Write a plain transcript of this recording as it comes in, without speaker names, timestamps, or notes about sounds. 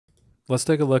let's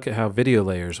take a look at how video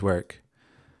layers work.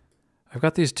 I've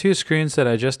got these two screens that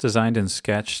I just designed and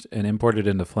sketched and imported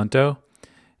into Flinto.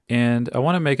 And I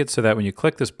want to make it so that when you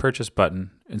click this purchase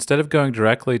button, instead of going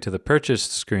directly to the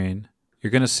purchased screen,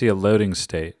 you're going to see a loading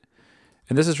state.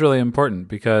 And this is really important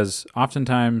because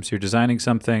oftentimes you're designing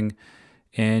something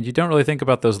and you don't really think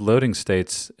about those loading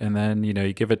states, and then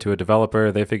you give it to a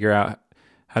developer, they figure out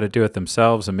how to do it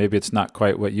themselves, and maybe it's not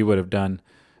quite what you would have done.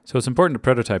 So it's important to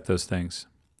prototype those things.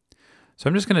 So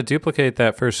I'm just going to duplicate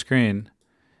that first screen,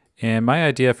 and my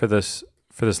idea for this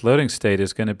loading state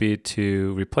is going to be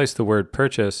to replace the word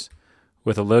purchase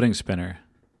with a loading spinner.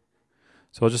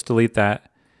 So I'll just delete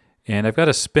that, and I've got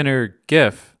a spinner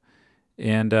GIF,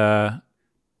 and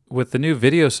with the new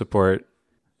video support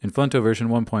in Flinto version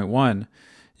 1.1,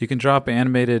 you can drop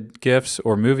animated GIFs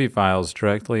or movie files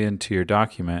directly into your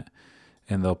document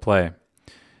and they'll play.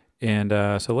 And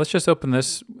so let's just open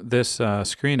this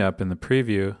screen up in the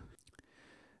preview,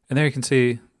 and there you can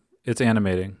see it's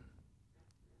animating.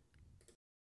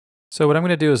 So what I'm going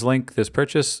to do is link this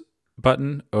purchase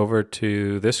button over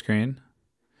to this screen,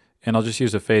 and I'll just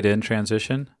use a fade in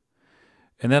transition.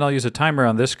 And then I'll use a timer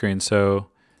on this screen, so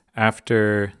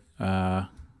after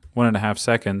 1.5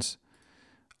 seconds,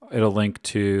 it'll link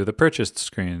to the purchased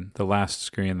screen, the last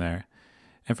screen there.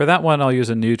 And for that one, I'll use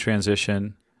a new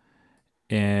transition,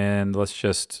 and let's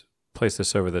just place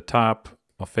this over the top.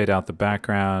 I'll fade out the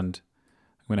background.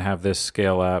 I'm going to have this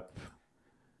scale up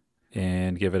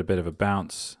and give it a bit of a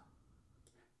bounce.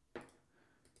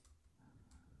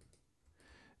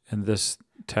 And this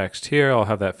text here, I'll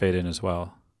have that fade in as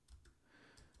well.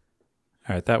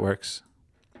 All right, that works.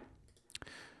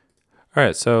 All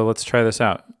right, so let's try this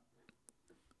out. I'm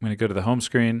going to go to the home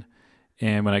screen,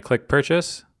 and when I click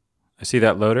purchase, I see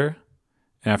that loader,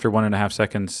 and after 1.5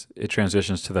 seconds, it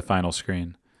transitions to the final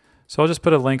screen. So I'll just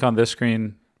put a link on this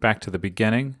screen back to the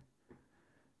beginning,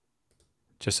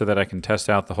 just so that I can test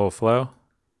out the whole flow.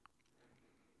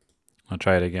 I'll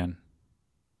try it again.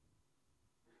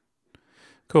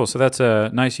 Cool, so that's a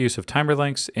nice use of timer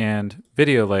links and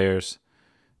video layers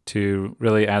to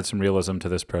really add some realism to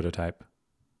this prototype.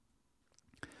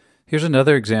 Here's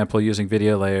another example using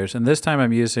video layers, and this time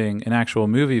I'm using an actual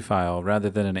movie file rather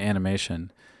than an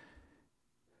animation.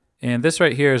 And this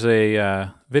right here is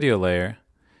a video layer,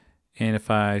 and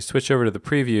if I switch over to the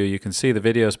preview, you can see the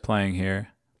videos playing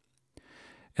here.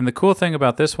 And the cool thing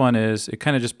about this one is it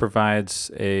kind of just provides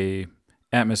a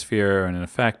atmosphere and an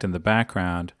effect in the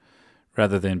background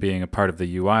rather than being a part of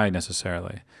the UI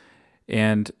necessarily.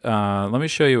 And let me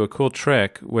show you a cool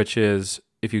trick, which is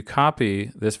if you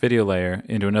copy this video layer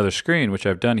into another screen, which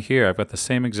I've done here, I've got the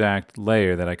same exact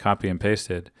layer that I copy and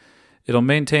pasted. It'll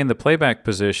maintain the playback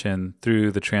position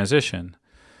through the transition.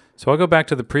 So I'll go back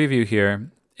to the preview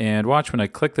here and watch when I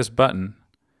click this button,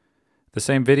 the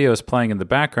same video is playing in the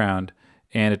background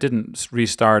and it didn't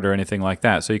restart or anything like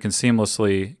that. So you can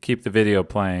seamlessly keep the video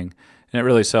playing, and it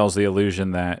really sells the illusion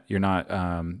that you're not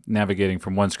navigating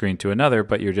from one screen to another,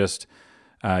 but you're just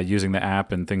using the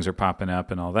app and things are popping up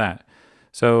and all that.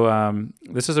 So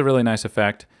this is a really nice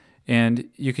effect, and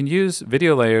you can use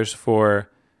video layers for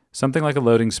something like a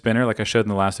loading spinner like I showed in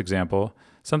the last example,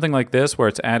 something like this where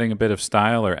it's adding a bit of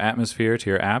style or atmosphere to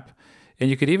your app, and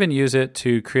you could even use it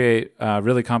to create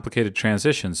really complicated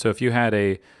transitions. So if you had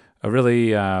a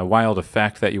really wild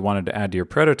effect that you wanted to add to your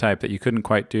prototype that you couldn't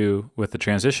quite do with the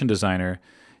transition designer,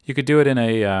 you could do it in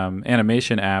a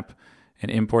animation app and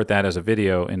import that as a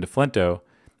video into Flinto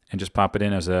and just pop it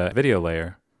in as a video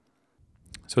layer.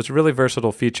 So it's a really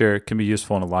versatile feature, can be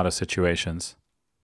useful in a lot of situations.